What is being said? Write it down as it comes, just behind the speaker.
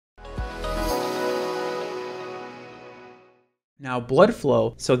Now, blood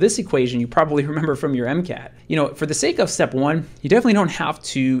flow, so this equation you probably remember from your MCAT. You know, for the sake of step one, you definitely don't have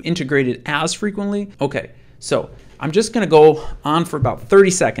to integrate it as frequently. Okay, so I'm just gonna go on for about 30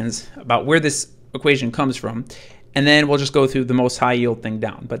 seconds about where this equation comes from, and then we'll just go through the most high yield thing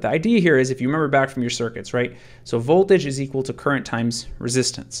down. But the idea here is, if you remember back from your circuits, right? So voltage is equal to current times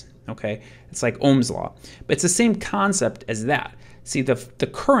resistance, okay? It's like Ohm's law, but it's the same concept as that. See, the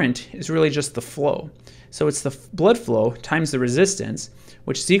current is really just the flow. So it's the blood flow times the resistance,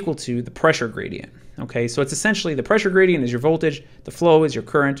 which is equal to the pressure gradient. Okay, so it's essentially the pressure gradient is your voltage, the flow is your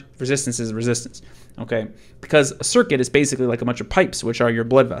current, resistance is resistance. Okay, because a circuit is basically like a bunch of pipes, which are your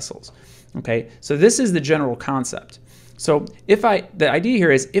blood vessels. Okay, so this is the general concept. So the idea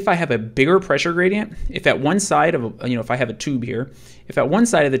here is, if I have a bigger pressure gradient, if at one side of, if I have a tube here, if at one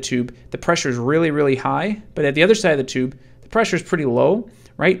side of the tube the pressure is really, really high, but at the other side of the tube the pressure is pretty low,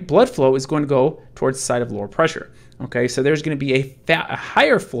 right? Blood flow is going to go towards the side of lower pressure. Okay, so there's going to be a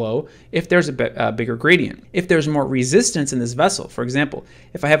higher flow if there's a bigger gradient. If there's more resistance in this vessel, for example,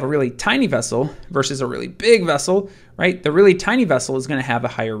 if I have a really tiny vessel versus a really big vessel, right? The really tiny vessel is going to have a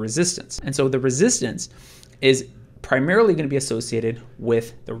higher resistance. And so the resistance is primarily going to be associated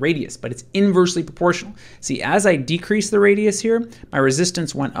with the radius, but it's inversely proportional. See, as I decrease the radius here, my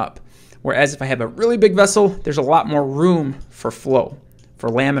resistance went up. Whereas if I have a really big vessel, there's a lot more room for flow, for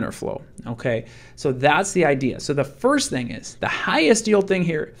laminar flow. Okay, so that's the idea. So the first thing is, the highest yield thing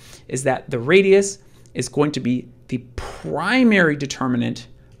here is that the radius is going to be the primary determinant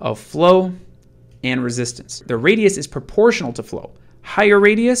of flow and resistance. The radius is proportional to flow. Higher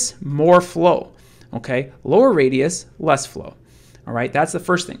radius, more flow. Okay, lower radius, less flow. All right, that's the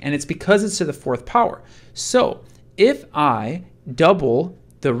first thing. And it's because it's to the fourth power. So if I double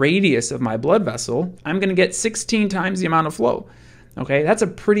the radius of my blood vessel, I'm going to get 16 times the amount of flow. Okay, that's a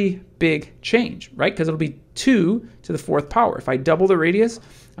pretty big change, right? Because it'll be 2 to the fourth power. If I double the radius,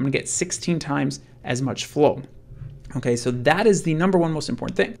 I'm going to get 16 times as much flow. Okay, so that is the number one most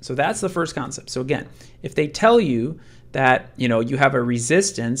important thing. So that's the first concept. So again, if they tell you that, you have a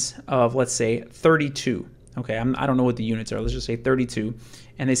resistance of, let's say, 32. Okay, I don't know what the units are. Let's just say 32.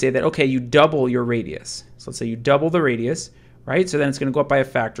 And they say that, okay, you double your radius. So let's say you double the radius, right? So then it's going to go up by a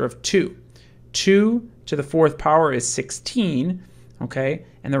factor of 2. 2 to the fourth power is 16. Okay,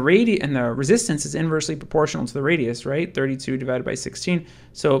 and the resistance is inversely proportional to the radius, right? 32 divided by 16.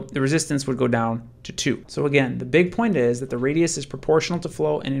 So the resistance would go down to 2. So again, the big point is that the radius is proportional to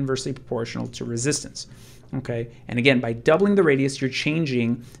flow and inversely proportional to resistance. Okay, and again, by doubling the radius, you're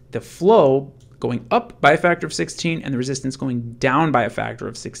changing the flow going up by a factor of 16 and the resistance going down by a factor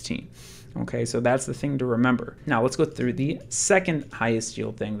of 16. Okay, so that's the thing to remember. Now let's go through the second highest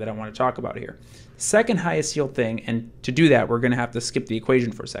yield thing that I want to talk about here. Second highest yield thing, and to do that, we're going to have to skip the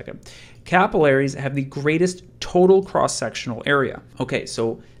equation for a second. Capillaries have the greatest total cross-sectional area. Okay,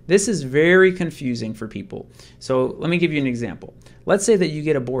 so this is very confusing for people. So let me give you an example. Let's say that you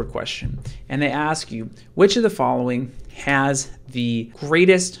get a board question and they ask you, which of the following has the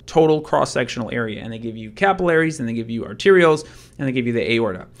greatest total cross-sectional area? And they give you capillaries, and they give you arterioles, and they give you the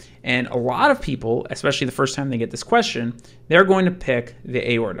aorta. And a lot of people, especially the first time they get this question, they're going to pick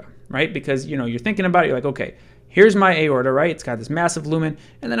the aorta, right? Because, you're thinking about it, you're like, okay, here's my aorta, right? It's got this massive lumen,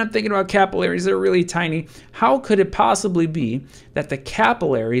 and then I'm thinking about capillaries that are really tiny. How could it possibly be that the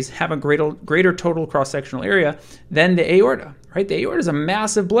capillaries have a greater total cross-sectional area than the aorta, right? The aorta is a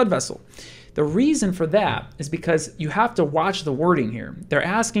massive blood vessel. The reason for that is because you have to watch the wording here. They're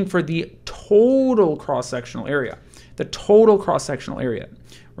asking for the total cross-sectional area, the total cross-sectional area,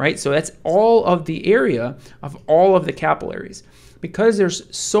 right? So that's all of the area of all of the capillaries, because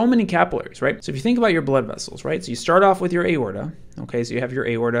there's so many capillaries, right? So if you think about your blood vessels, right? So you start off with your aorta, okay? So you have your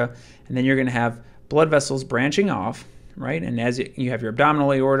aorta, and then you're gonna have blood vessels branching off, right? And as you have your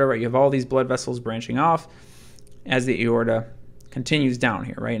abdominal aorta, right? You have all these blood vessels branching off as the aorta continues down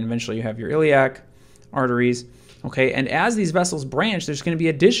here, right? And eventually you have your iliac arteries, okay? And as these vessels branch, there's going to be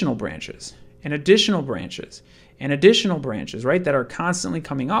additional branches and additional branches and additional branches, right? That are constantly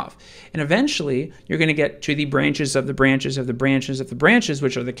coming off. And eventually you're going to get to the branches of the branches of the branches of the branches,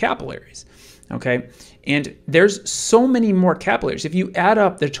 which are the capillaries, okay? And there's so many more capillaries. If you add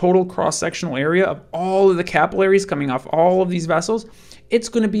up the total cross-sectional area of all of the capillaries coming off all of these vessels, it's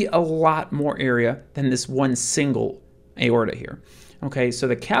going to be a lot more area than this one single aorta here. Okay, so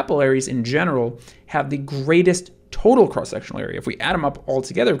the capillaries in general have the greatest total cross-sectional area. If we add them up all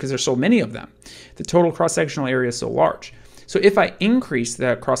together, because there's so many of them, the total cross-sectional area is so large. So if I increase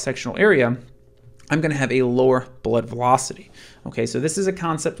that cross-sectional area, I'm going to have a lower blood velocity. Okay, so this is a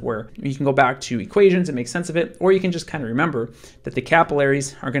concept where you can go back to equations and make sense of it, or you can just kind of remember that the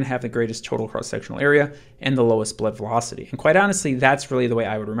capillaries are going to have the greatest total cross-sectional area and the lowest blood velocity. And quite honestly, that's really the way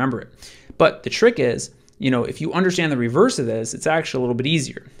I would remember it. But the trick is, if you understand the reverse of this, it's actually a little bit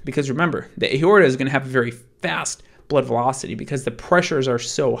easier, because remember, the aorta is going to have a very fast blood velocity because the pressures are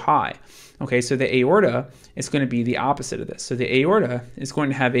so high. Okay, so the aorta is going to be the opposite of this. So the aorta is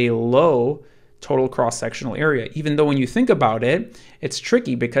going to have a low total cross-sectional area, even though when you think about it, it's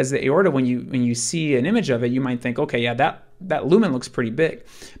tricky, because the aorta, when you see an image of it, you might think, okay, yeah, that lumen looks pretty big,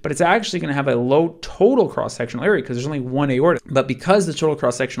 but it's actually going to have a low total cross-sectional area because there's only one aorta. But because the total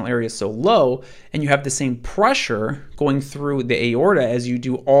cross-sectional area is so low, and you have the same pressure going through the aorta as you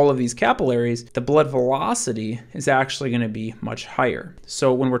do all of these capillaries, the blood velocity is actually going to be much higher.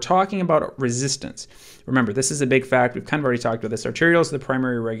 So when we're talking about resistance, remember, this is a big fact. We've kind of already talked about this. Arterial is the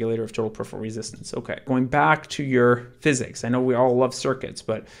primary regulator of total peripheral resistance. Okay, going back to your physics, I know we all love circuits,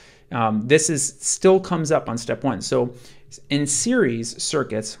 but this still comes up on step 1. So in series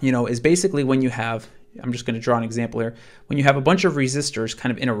circuits, is basically when you have, I'm just going to draw an example here, when you have a bunch of resistors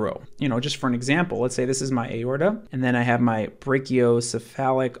kind of in a row. Just for an example, let's say this is my aorta, and then I have my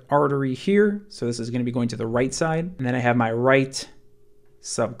brachiocephalic artery here. So this is going to be going to the right side. And then I have my right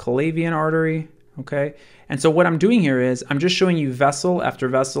subclavian artery. Okay, and so what I'm doing here is I'm just showing you vessel after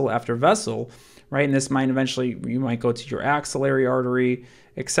vessel after vessel, right? And this might eventually, you might go to your axillary artery,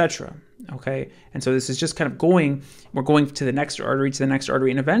 etc. Okay, and so this is just kind of we're going to the next artery,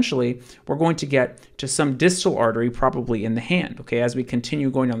 and eventually we're going to get to some distal artery, probably in the hand. Okay, as we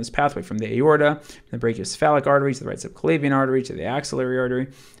continue going down this pathway from the aorta, from the brachiocephalic artery to the right subclavian artery to the axillary artery.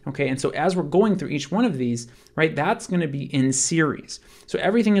 Okay, and so as we're going through each one of these, right, that's going to be in series. So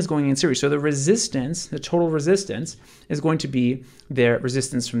everything is going in series. So the resistance, the total resistance, is going to be the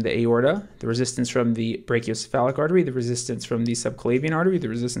resistance from the aorta, the resistance from the brachiocephalic artery, the resistance from the subclavian artery, the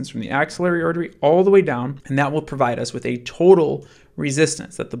resistance from the axillary artery, all the way down, and that will provide us with a total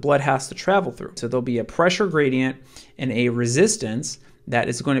resistance that the blood has to travel through. So there'll be a pressure gradient and a resistance that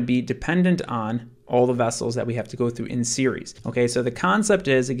is going to be dependent on all the vessels that we have to go through in series. Okay, so the concept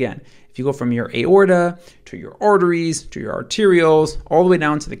is, again, if you go from your aorta to your arteries to your arterioles, all the way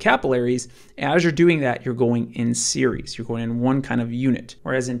down to the capillaries, as you're doing that, you're going in series. You're going in one kind of unit.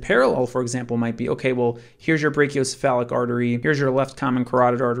 Whereas in parallel, for example, might be, okay, well, here's your brachiocephalic artery, here's your left common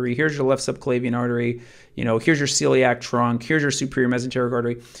carotid artery, here's your left subclavian artery, here's your celiac trunk, here's your superior mesenteric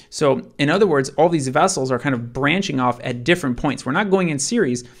artery. So in other words, all these vessels are kind of branching off at different points. We're not going in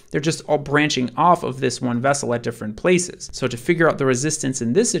series, they're just all branching off of this one vessel at different places. So to figure out the resistance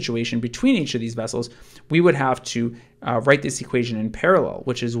in this situation between each of these vessels, we would have to write this equation in parallel,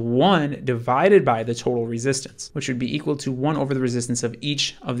 which is 1 divided by the total resistance, which would be equal to 1 over the resistance of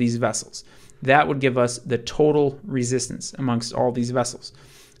each of these vessels. That would give us the total resistance amongst all these vessels.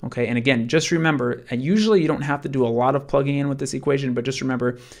 Okay, and again, just remember, and usually you don't have to do a lot of plugging in with this equation, but just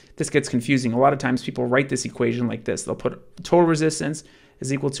remember, this gets confusing. A lot of times people write this equation like this. They'll put total resistance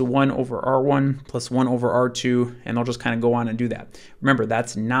is equal to 1 over R1 plus 1 over R2, and they'll just kind of go on and do that. Remember,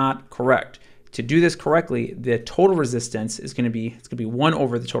 that's not correct. To do this correctly, the total resistance is going to be 1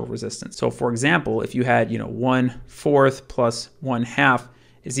 over the total resistance. So for example, if you had 1/4 plus 1/2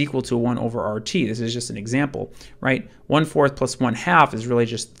 is equal to 1 over RT. This is just an example, right? 1/4 plus 1/2 is really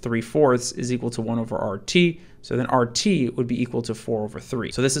just 3/4 is equal to 1 over RT. So then RT would be equal to 4 over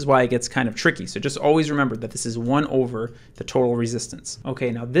 3. So this is why it gets kind of tricky. So just always remember that this is 1 over the total resistance. Okay,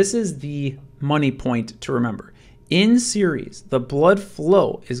 now this is the money point to remember. In series, the blood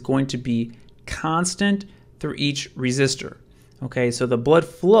flow is going to be constant through each resistor. Okay, so the blood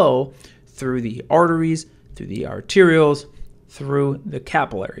flow through the arteries, through the arterioles, through the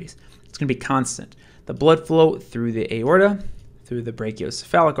capillaries, it's going to be constant. The blood flow through the aorta, through the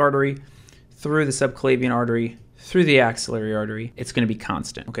brachiocephalic artery, through the subclavian artery, through the axillary artery, it's going to be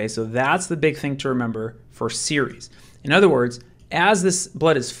constant. Okay, so that's the big thing to remember for series. In other words, as this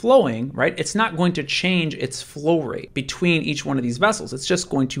blood is flowing, right, it's not going to change its flow rate between each one of these vessels. It's just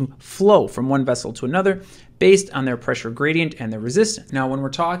going to flow from one vessel to another based on their pressure gradient and their resistance. Now, when we're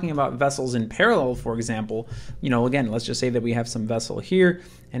talking about vessels in parallel, for example, again, let's just say that we have some vessel here,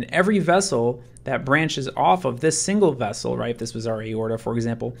 and every vessel that branches off of this single vessel, right, if this was our aorta, for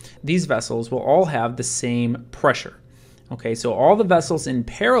example, these vessels will all have the same pressure. Okay, so all the vessels in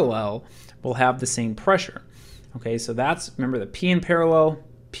parallel will have the same pressure. Okay, so that's, remember, the P in parallel,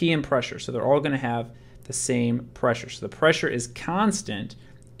 P in pressure. So they're all going to have the same pressure. So the pressure is constant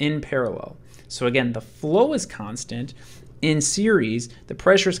in parallel. So again, the flow is constant. in series, the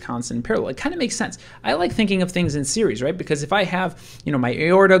pressure is constant in parallel. It kind of makes sense. I like thinking of things in series, right? Because if I have, my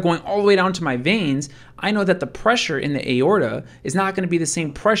aorta going all the way down to my veins, I know that the pressure in the aorta is not going to be the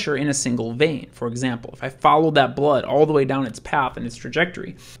same pressure in a single vein. For example, if I follow that blood all the way down its path and its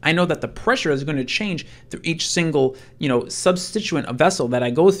trajectory, I know that the pressure is going to change through each single, substituent of vessel that I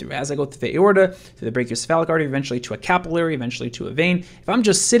go through. As I go through the aorta, through the brachiocephalic artery, eventually to a capillary, eventually to a vein. If I'm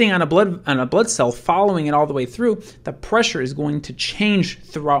just sitting on a blood cell following it all the way through, the pressure is going to change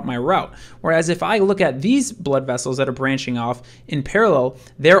throughout my route. Whereas if I look at these blood vessels that are branching off in parallel,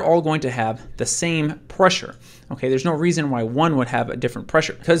 they're all going to have the same pressure. Okay, there's no reason why one would have a different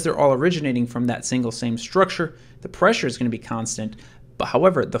pressure because they're all originating from that same structure. The pressure is going to be constant, but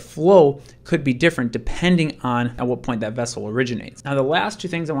however, the flow could be different depending on at what point that vessel originates. Now, the last two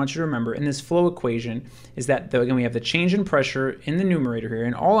things I want you to remember in this flow equation is that again we have the change in pressure in the numerator here,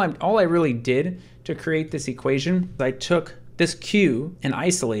 and all I really did to create this equation, I took this Q and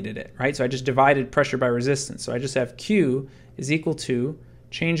isolated it, right? So I just divided pressure by resistance. So I just have Q is equal to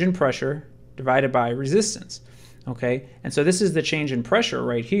change in pressure divided by resistance. Okay, and so this is the change in pressure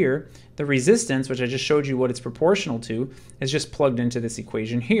right here. The resistance, which I just showed you what it's proportional to, is just plugged into this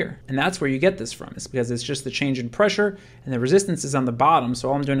equation here. And that's where you get this from. It's because it's just the change in pressure and the resistance is on the bottom. So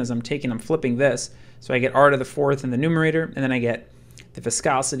all I'm doing is I'm flipping this. So I get r to the fourth in the numerator, and then I get the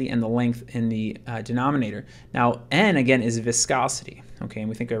viscosity and the length in the denominator. Now, N again is viscosity. Okay, and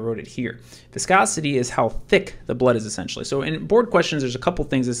we think I wrote it here. Viscosity is how thick the blood is essentially. So in board questions, there's a couple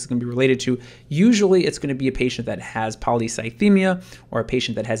things this is going to be related to. Usually it's going to be a patient that has polycythemia or a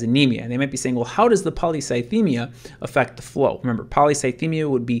patient that has anemia. And they might be saying, well, how does the polycythemia affect the flow? Remember, polycythemia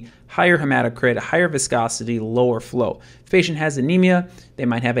would be higher hematocrit, higher viscosity, lower flow. If a patient has anemia, they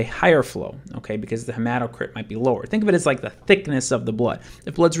might have a higher flow, okay, because the hematocrit might be lower. Think of it as like the thickness of the blood.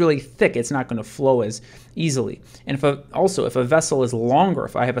 If blood's really thick, it's not going to flow as easily. And if a vessel is longer,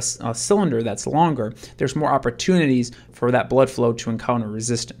 if I have a cylinder that's longer, there's more opportunities for that blood flow to encounter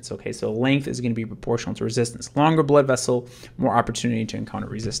resistance. Okay, so length is going to be proportional to resistance. Longer blood vessel, more opportunity to encounter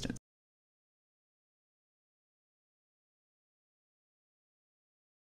resistance.